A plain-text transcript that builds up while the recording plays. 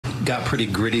got pretty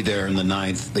gritty there in the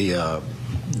ninth. The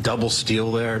double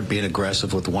steal there, being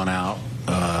aggressive with one out.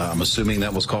 I'm assuming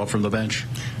that was called from the bench.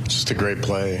 Just a great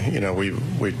play. You know, we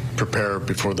prepare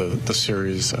before the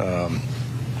series.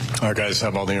 Our guys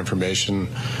have all the information.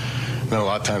 And a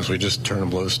lot of times we just turn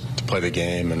them loose to play the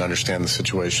game and understand the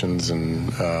situations.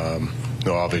 And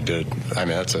Noelvi did. I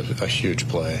mean, that's a huge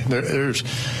play. There's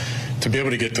to be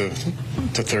able to get to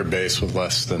third base with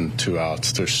less than 2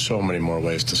 outs. There's so many more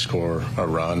ways to score a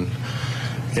run.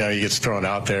 You know, he gets thrown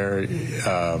out there.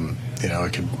 You know,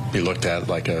 it could be looked at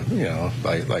like a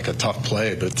like a tough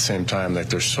play, but at the same time, like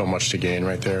there's so much to gain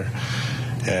right there.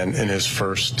 And in his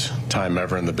first time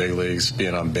ever in the big leagues,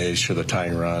 being on base for the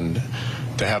tying run,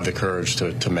 to have the courage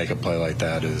to make a play like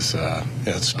that is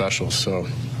it's special. So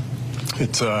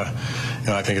it's you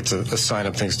know, I think it's a sign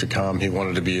of things to come. He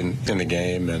wanted to be in the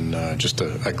game, and just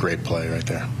a great play right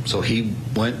there. So he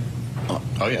went.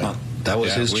 Oh yeah. That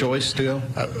was his choice to go?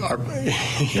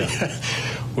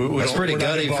 That's pretty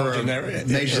gutty for a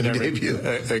nation debut.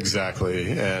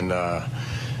 Exactly. And,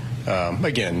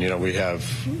 again, you know, we have,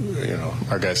 you know,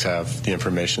 our guys have the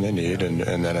information they need, and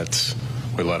then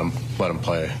we let them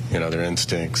play, you know, their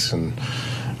instincts and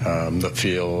the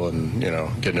feel and, you know,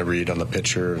 getting a read on the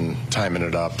pitcher and timing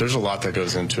it up. There's a lot that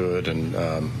goes into it, and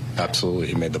absolutely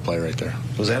he made the play right there.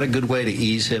 Was that a good way to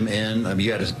ease him in? I mean,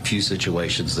 you had a few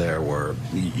situations there where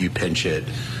you pinch it,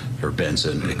 or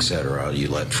Benson, et cetera. You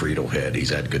let Friedel hit. He's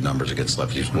had good numbers against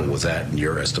lefties. Well, was that, in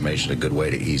your estimation, a good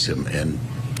way to ease him in?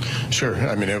 Sure.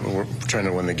 I mean, we're trying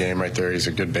to win the game right there. He's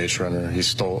a good base runner. He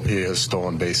has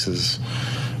stolen bases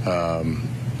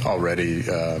already.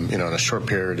 You know, in a short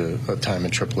period of time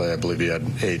in AAA, I believe he had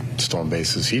 8 stolen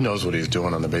bases. He knows what he's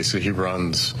doing on the bases. He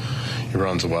runs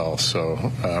well.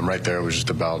 So right there was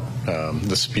just about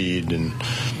the speed and,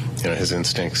 you know, his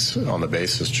instincts on the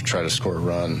bases to try to score a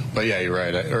run. But yeah, you're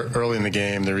right. Early in the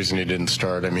game, the reason he didn't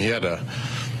start, I mean,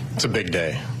 it's a big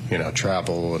day, you know,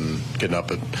 travel and getting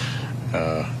up at,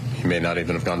 he may not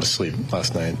even have gone to sleep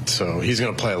last night. So he's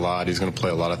going to play a lot. He's going to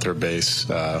play a lot at third base.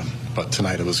 But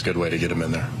tonight it was a good way to get him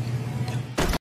in there.